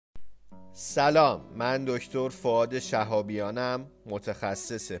سلام، من دکتر فؤاد شهابیانم،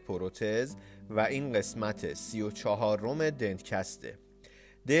 متخصص پروتز و این قسمت 34م دنتکسته.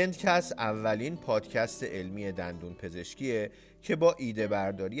 دنتکست اولین پادکست علمی دندون پزشکیه که با ایده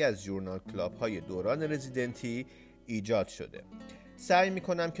برداری از جورنال کلاب های دوران رزیدنتی ایجاد شده. سعی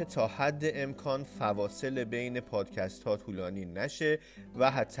میکنم که تا حد امکان فواصل بین پادکست ها طولانی نشه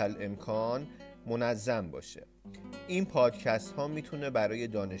و حتی الامکان منظم باشه. این پادکست ها میتونه برای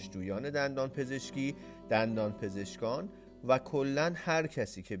دانشجویان دندان پزشکی، دندان پزشکان و کلن هر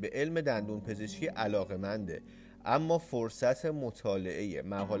کسی که به علم دندون پزشکی علاقه‌منده اما فرصت مطالعه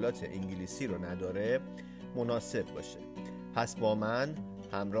مقالات انگلیسی رو نداره مناسب باشه. پس با من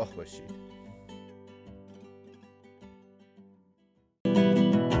همراه باشید.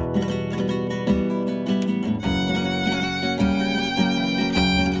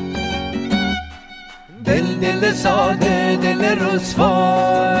 دل ساده، دل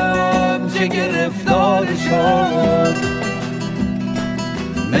رسوام چه گرفتار شد،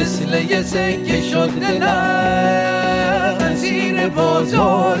 مثل یه سکه شد دلم اسیر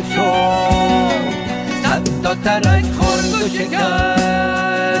بازار شد. صد تا ترک خورد و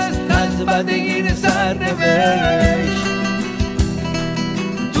شکست از بد این سرنوشت،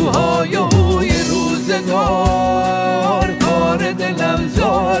 تو های و هوی روزگار کار دلم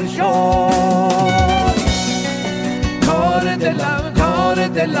زار شد.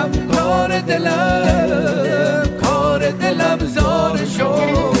 کار دلم زار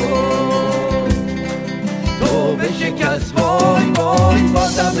شد. تو به شکست وای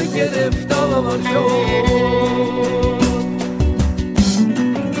بازم گرفتار شد.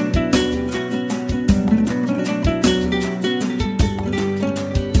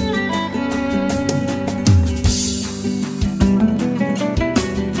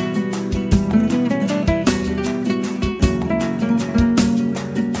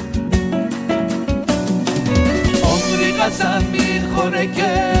 قسم میخوره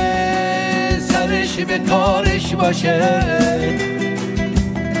که سرش به کارش باشه،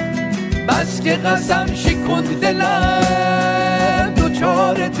 بس که قسم شکند دلم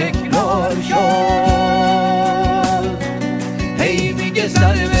دوچار تکرار شد. هی میگه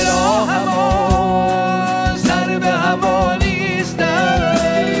سر به راه هوا، سر به هوا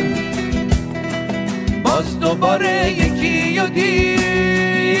نیستم، باز دوباره یکی و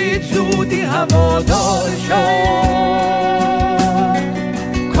دید زودی هوادار شد.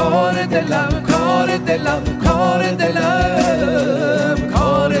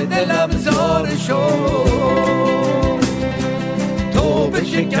 کار دلم زار شد. تو به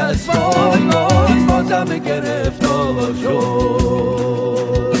شکست وای بازم گرفتار شد.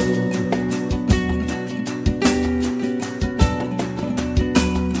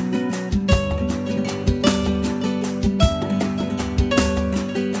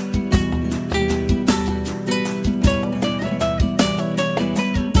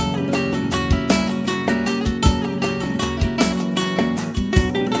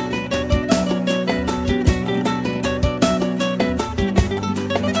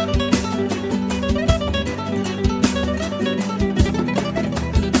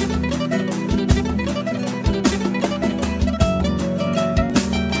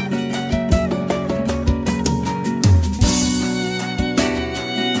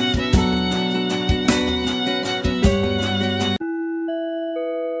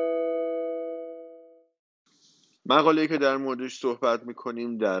 مقاله‌ای که در موردش صحبت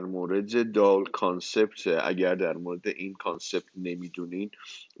میکنیم در مورد دال کانسپت. اگر در مورد این کانسپت نمیدونین،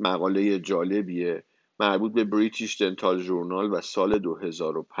 مقاله جالبیه، مربوط به بریتیش دنتال ژورنال و سال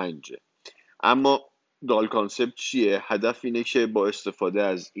 2005. اما دال کانسپت چیه؟ هدف اینه که با استفاده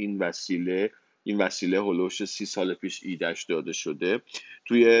از این وسیله هولوش 30 سال پیش ایدش داده شده،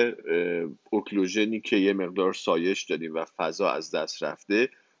 توی اوکلوژنی که یه مقدار سایش داریم و فضا از دست رفته،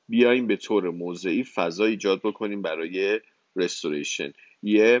 بیایم به طور موضعی فضا ایجاد بکنیم برای رستوریشن.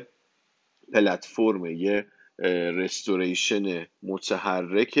 یه پلتفرم، یه رستوریشن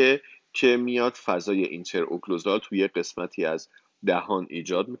متحرکه که میاد فضای اینتر اوکلوزال توی قسمتی از دهان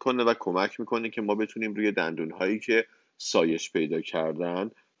ایجاد میکنه و کمک میکنه که ما بتونیم روی دندونهایی که سایش پیدا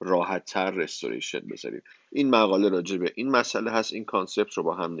کردن راحت تر رستوریشن بذاریم. این مقاله راجع به این مسئله هست. این کانسپت رو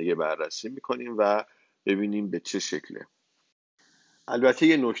با هم دیگه بررسی میکنیم و ببینیم به چه شکله. البته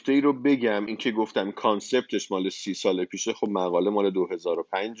یه نکته ای رو بگم، این که گفتم کانسپتش مال 30 سال پیشه، خب مقاله مال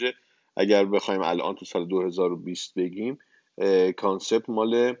 2005. اگر بخوایم الان تو سال 2020 بگیم، کانسپت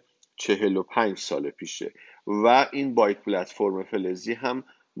مال 45 سال پیشه و این بایت پلتفرم فلزی هم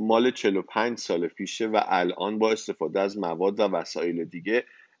مال 45 سال پیشه و الان با استفاده از مواد و وسایل دیگه،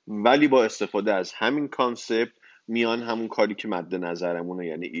 ولی با استفاده از همین کانسپت میان همون کاری که مد نظرمونه،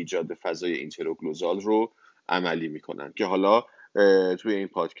 یعنی ایجاد فضای اینتراوکلوزال رو عملی میکنن که حالا توی این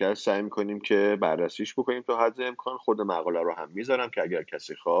پادکست سعی میکنیم که بررسیش بکنیم تا حد امکان. خود مقاله رو هم میذارم که اگر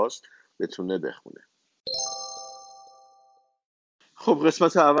کسی خواست بتونه بخونه. خب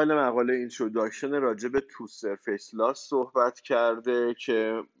قسمت اول مقاله اینتروداکشن راجع به تو سرفیس لاس صحبت کرده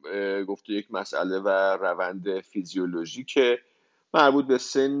که گفته یک مسئله و روند فیزیولوژیکه، مربوط به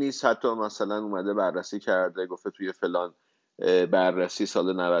سن نیست. حتی مثلا اومده بررسی کرده، گفته توی فلان بررسی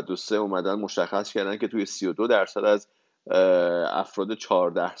سال 93 اومدن مشخص کردن که توی 32% از افراد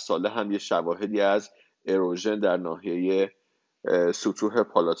 14 ساله هم یه شواهدی از اروژن در ناحیه سطوح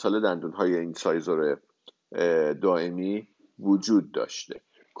پالاتال دندونهای اینسایزور دائمی وجود داشته.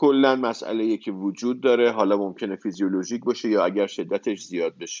 کلا مسئله که وجود داره، حالا ممکنه فیزیولوژیک باشه یا اگر شدتش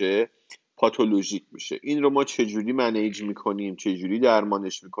زیاد بشه پاتولوژیک میشه. این رو ما چجوری منیج میکنیم، چجوری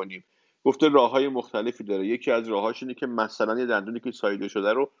درمانش میکنیم؟ گفته راههای مختلفی داره. یکی از راهاش اینه که مثلا یه دندونی که ساییده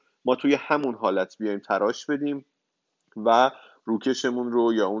شده رو ما توی همون حالت بیایم تراش بدیم و روکشمون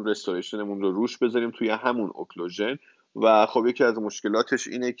رو یا اون رستوریشنمون رو روش بذاریم توی همون اوکلوژن. و خب یکی از مشکلاتش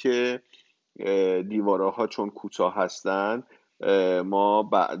اینه که دیوارها چون کوتاه هستن ما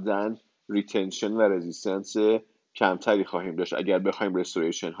بعداً ریتنشن و رزیستنس کمتری خواهیم داشت اگر بخوایم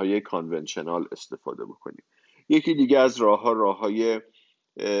رستوریشن های کانونشنال استفاده بکنیم. یکی دیگه از راههای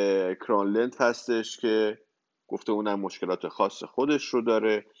کرانلنت هستش که گفته اونم مشکلات خاص خودش رو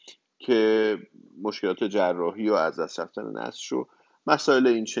داره که مشکلات جراحی و از دست رفتن نسج و مسائل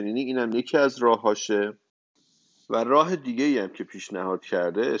این چنینی، اینم یکی از راهاشه. و راه دیگه هم که پیشنهاد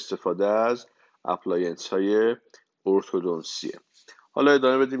کرده استفاده از اپلاینس های ارتودونسیه. حالا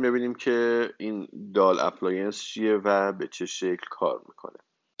ادامه بدیم ببینیم که این دال اپلاینس چیه و به چه شکل کار میکنه.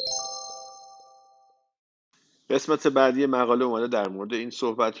 قسمت بعدی مقاله اومده در مورد این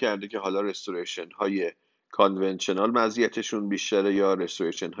صحبت کرده که حالا رستوریشن های کانونشنال مزیتشون بیشتره یا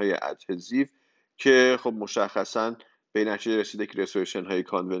رستوریشن های ادهزیو، که خب مشخصاً به نتیجه رسیده که رستوریشن های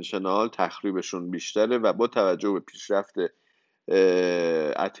کانونشنال تخریبشون بیشتره و با توجه به پیشرفت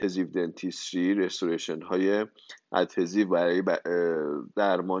ادهزیو دنتیستری رستوریشن های ادهزیو برای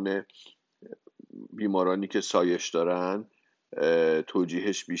درمان بیمارانی که سایش دارن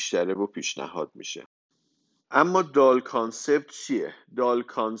توجیهش بیشتره و پیشنهاد میشه. اما دال کانسپت چیه؟ دال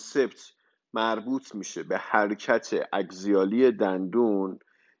کانسپت مربوط میشه به حرکت اکزیالی دندون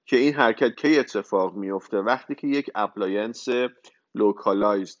که این حرکت کی اتفاق میفته؟ وقتی که یک اپلاینس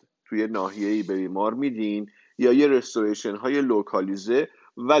لوکالایزد توی ناحیه‌ای به بیمار میدین یا یه رستوریشن های لوکالیزه،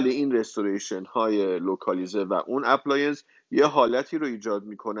 ولی این رستوریشن های لوکالیزه و اون اپلاینس یه حالتی رو ایجاد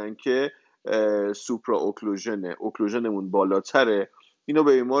میکنن که سوپرا اوکلوژنمون بالاتره. اینو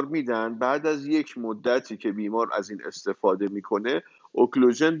به بیمار میدن، بعد از یک مدتی که بیمار از این استفاده میکنه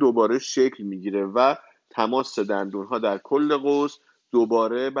اوکلوژن دوباره شکل میگیره و تماس دندون ها در کل قوس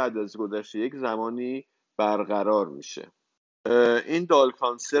دوباره بعد از گذشت یک زمانی برقرار میشه. این دال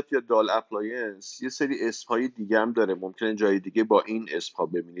کانسپت یا دال اپلاینس یه سری اسمهای دیگه هم داره، ممکنه جای دیگه با این اسمها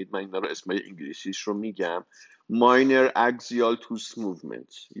ببینید. من اینا رو اسمهای انگلیسیش رو میگم: minor axial tooth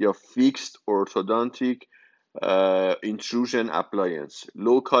movement یا fixed orthodontic intrusion appliance,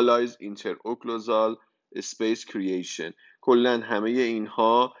 localized interocclusal space creation. کلا همه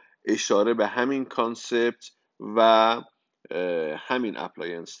اینها اشاره به همین کانسپت و همین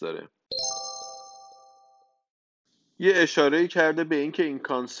اپلاینس داره. یه اشاره‌ای کرده به اینکه این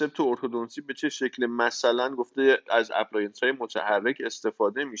کانسپت ارتودونسی به چه شکل. مثلا گفته از اپلاینس های متحرک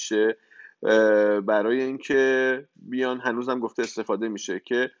استفاده میشه برای اینکه بیان، هنوزم گفته استفاده میشه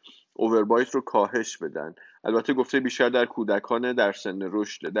که اووربایت رو کاهش بدن. البته گفته بیشتر در کودکان در سن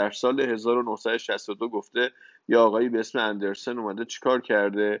رشد. در سال 1962 گفته یه آقایی به اسم اندرسن اومده چیکار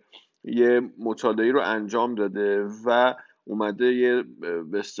کرده؟ یه مطالعه رو انجام داده و اومده یه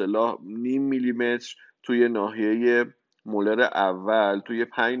به اصطلاح 0.5 میلیمتر توی ناحیه مولر اول توی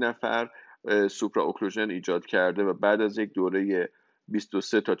 5 نفر سوپرا اوکلوژن ایجاد کرده و بعد از یک دوره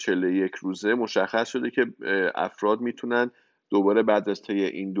 23 تا 41 روزه مشخص شده که افراد میتونن دوباره بعد از طی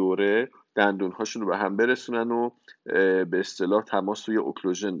این دوره دندونهاشون رو به هم برسونن و به اصطلاح تماس توی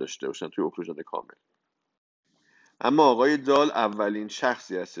اوکلوژن داشته باشن، توی اوکلوژن کامل. اما آقای دال اولین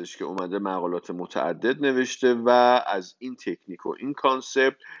شخصی هستش که اومده مقالات متعدد نوشته و از این تکنیک و این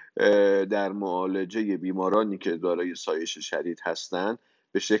کانسپت در معالجه بیمارانی که دارای سایش شدید هستند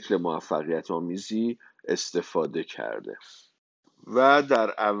به شکل موفقیت آمیزی استفاده کرده. و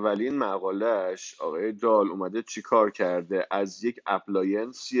در اولین مقالهش آقای دال اومده چی کار کرده؟ از یک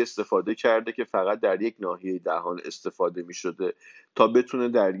اپلاینسی استفاده کرده که فقط در یک ناحیه دهان استفاده می شده تا بتونه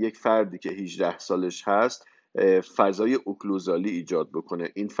در یک فردی که 18 سالش هست فضای اوکلوزالی ایجاد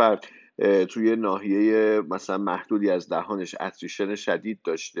بکنه. این فرد توی ناحیه مثلا محدودی از دهانش اتریشن شدید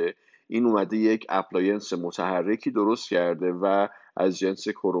داشته، این اومده یک اپلاینس متحرکی درست کرده و از جنس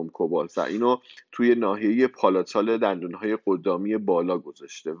کروم کوبالت و اینو توی ناحیه پالاتال دندونهای قدامی بالا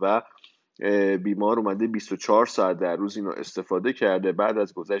گذاشته و بیمار اومده 24 ساعت در روز اینو استفاده کرده. بعد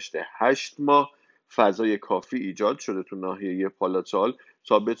از گذشت 8 ماه فضای کافی ایجاد شده تو ناحیه پالاتال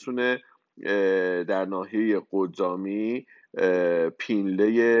تا بتونه در ناحیه قدامی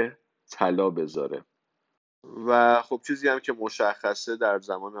پینله طلا بذاره. و خب چیزی هم که مشخصه در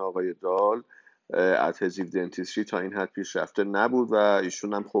زمان آقای دال ادهزیو دنتیستری تا این حد پیشرفته نبود و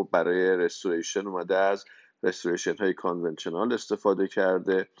ایشون هم خب برای رستوریشن اومده از رستوریشن های کانونشنال استفاده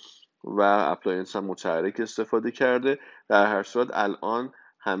کرده و اپلاینس هم متحرک استفاده کرده. در هر صورت الان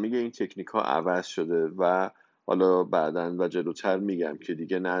همه این تکنیک ها عوض شده و حالا بعداً و جلوتر میگم که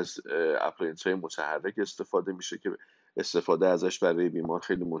دیگه نه از اپلاینس های متحرک استفاده میشه که استفاده ازش برای بیمار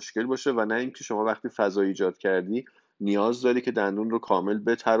خیلی مشکل باشه و نه اینکه شما وقتی فضا ایجاد کردی نیاز داری که دندون رو کامل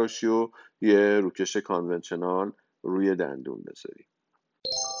بتراشی و یه روکش کانونشنال روی دندون بذاری.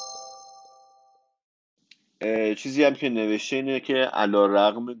 چیزی هم که نوشته اینه که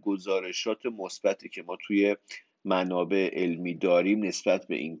علیرغم گزارشات مثبتی که ما توی منابع علمی داریم نسبت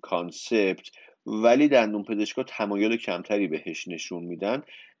به این کانسپت، ولی دندون پزشکا تمایل کمتری بهش نشون میدن.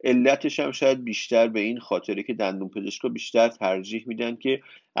 علتش هم شاید بیشتر به این خاطره که دندون پزشکا بیشتر ترجیح میدن که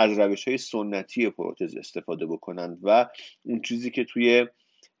از روش‌های سنتی پروتز استفاده بکنن و اون چیزی که توی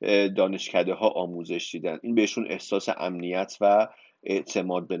دانشکده ها آموزش دیدن این بهشون احساس امنیت و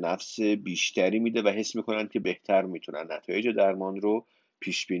اعتماد به نفس بیشتری میده و حس میکنن که بهتر میتونن نتایج درمان رو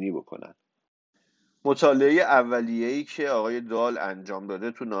پیش بینی بکنن. مطالعه اولیه‌ای که آقای دال انجام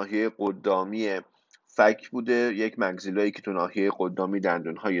داده تو ناحیه قدامی فک بوده، یک مگزیلایی که تو ناحیه قدامی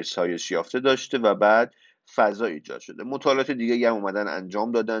دندون‌های سایش یافته داشته و بعد فضا ایجاد شده. مطالعات دیگه هم اومدن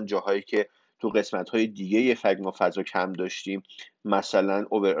انجام دادن جاهایی که تو قسمت‌های دیگه فک ما فضا کم داشتیم، مثلا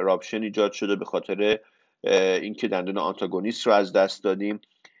اوور اراپشن ایجاد شده به خاطر اینکه دندون آنتاگونیست رو از دست دادیم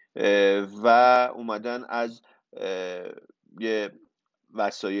و اومدن از یه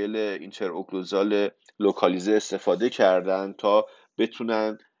وسایل اینتراوکلوزال لوکالیزه استفاده کردن تا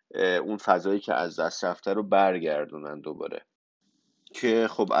بتونن اون فضایی که از دست رفته رو برگردونن دوباره، که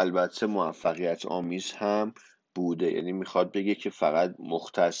خب البته موفقیت آمیز هم بوده. یعنی میخواد بگه که فقط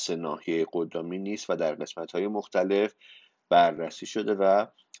مختص ناحیه قدامی نیست و در قسمت‌های مختلف بررسی شده و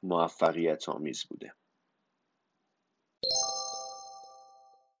موفقیت آمیز بوده.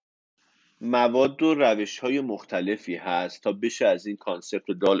 مواد و روش‌های مختلفی هست تا بشه از این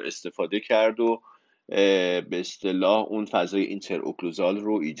کانسپت دال استفاده کرد و به اصطلاح اون فضای اینتراوکلوزال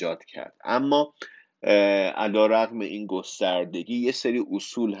رو ایجاد کرد. اما علیرغم این گستردگی یه سری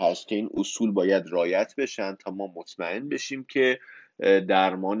اصول هست که این اصول باید رعایت بشن تا ما مطمئن بشیم که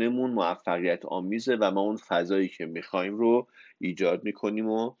درمانمون موفقیت آمیزه و ما اون فضایی که میخوایم رو ایجاد میکنیم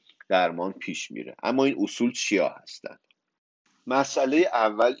و درمان پیش میره. اما این اصول چیا هستن؟ مسئله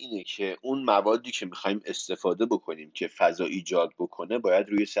اول اینه که اون موادی که میخوایم استفاده بکنیم که فضا ایجاد بکنه باید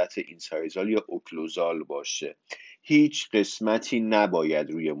روی سطح اینسایزال یا اوکلوزال باشه. هیچ قسمتی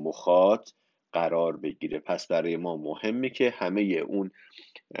نباید روی مخاط قرار بگیره. پس برای ما مهمه که همه اون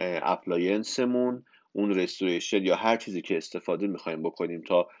اپلاینسمون، اون رستوریشن یا هر چیزی که استفاده میخوایم بکنیم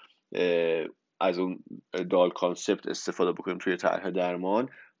تا از اون دال کانسپت استفاده بکنیم توی طرح درمان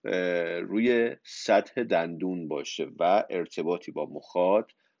روی سطح دندون باشه و ارتباطی با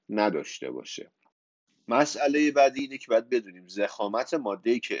مخاط نداشته باشه. مسئله بعدی اینه که باید بدونیم ضخامت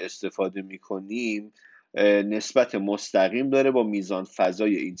ماده‌ای که استفاده میکنیم نسبت مستقیم داره با میزان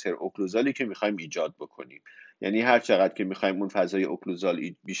فضای اینتراوکلوزالی که میخوایم ایجاد بکنیم. یعنی هر چقدر که میخوایم اون فضای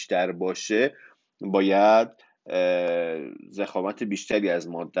اوکلوزال بیشتر باشه باید ضخامت بیشتری از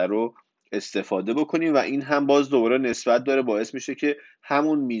ماده رو استفاده بکنیم و این هم باز دوباره نسبت داره، باعث میشه که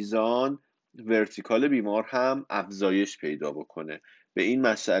همون میزان ورتیکال بیمار هم افزایش پیدا بکنه. به این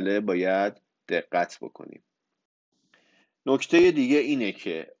مسئله باید دقت بکنیم. نکته دیگه اینه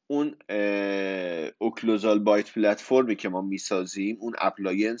که اون اوکلوزال بایت پلتفرمی که ما میسازیم، اون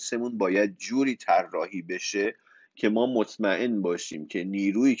اپلاینسمون باید جوری طراحی بشه که ما مطمئن باشیم که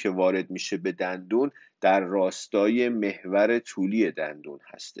نیرویی که وارد میشه به دندون در راستای محور طولی دندون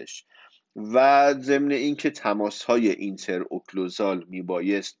هستش و ضمن اینکه تماس‌های اینتر اوکلوزال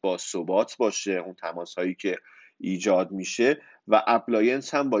میبایست با ثبات باشه، اون تماس‌هایی که ایجاد میشه، و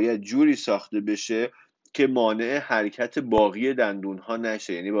اپلاینس هم باید جوری ساخته بشه که مانع حرکت باقی دندون ها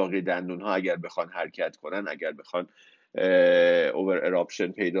نشه. یعنی باقی دندون ها اگر بخوان حرکت کنن، اگر بخوان اوور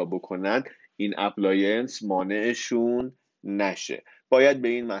اراپشن پیدا بکنن، این اپلاینس مانعشون نشه. باید به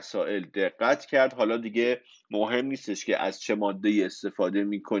این مسائل دقت کرد. حالا دیگه مهم نیستش که از چه ماده استفاده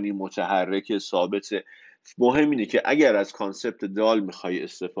میکنی، متحرک، ثابت. مهم اینه که اگر از کانسپت دال میخوای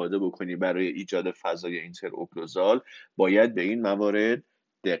استفاده بکنی برای ایجاد فضای اینتراوکلوزال، باید به این موارد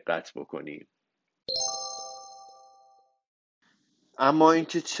دقت بکنی. اما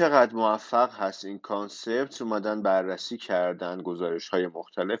اینکه چقدر موفق هست این کانسپت، اومدن بررسی کردن گزارش های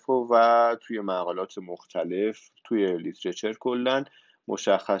مختلف و توی مقالات مختلف توی لیترچر کلن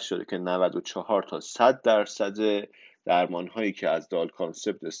مشخص شده که 94 تا 100% درمان هایی که از دال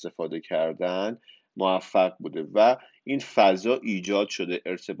کانسپت استفاده کردن موفق بوده و این فضا ایجاد شده.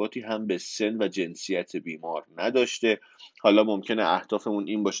 ارتباطی هم به سن و جنسیت بیمار نداشته. حالا ممکنه اهدافمون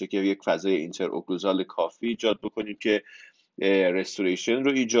این باشه که یک فضای اینتراوکلوزال کافی ایجاد بکنیم که رستوریشن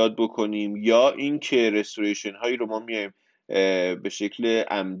رو ایجاد بکنیم، یا اینکه رستوریشن هایی رو ما میایم به شکل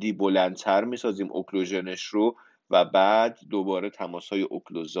عمدی بلندتر میسازیم اوکلوژنش رو و بعد دوباره تماس های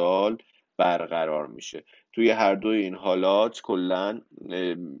اوکلوزال برقرار میشه. توی هر دوی این حالات کلا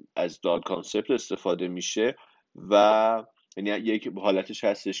از دال کانسپت استفاده میشه و یعنی یک حالتش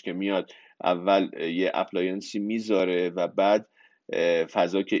هستش که میاد اول یه اپلاینسی میذاره و بعد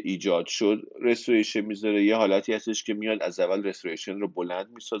فضا که ایجاد شد رستوریشن میذاره. یه حالتی هستش که میاد از اول رستوریشن رو بلند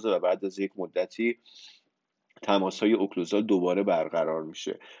میسازه و بعد از یک مدتی تماس‌های اوکلوزال دوباره برقرار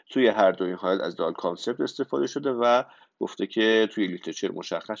میشه. توی هر دو این حالت از دال کانسپت استفاده شده و گفته که توی لیترچر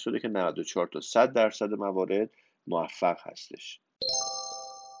مشخص شده که 94 تا 100% موارد موفق هستش.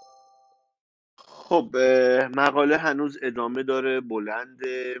 خب مقاله هنوز ادامه داره،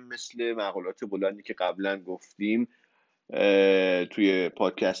 بلنده، مثل مقالات بلندی که قبلا گفتیم توی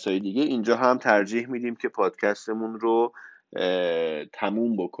پادکست های دیگه. اینجا هم ترجیح میدیم که پادکستمون رو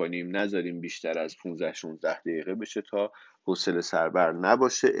تموم بکنیم، نذاریم بیشتر از 15-16 دقیقه بشه تا حوصله سربر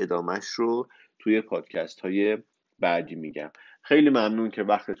نباشه. ادامهش رو توی پادکست های بعدی میگم. خیلی ممنون که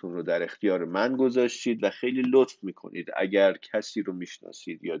وقتتون رو در اختیار من گذاشتید و خیلی لطف میکنید اگر کسی رو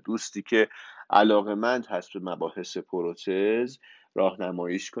میشناسید یا دوستی که علاقه‌مند هست به مباحث پروتز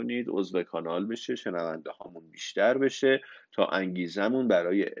راهنماییش کنید، عضو کانال بشه، شنونده هامون بیشتر بشه تا انگیزمون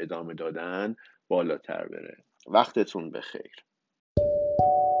برای ادامه دادن بالاتر بره. وقتتون بخیر.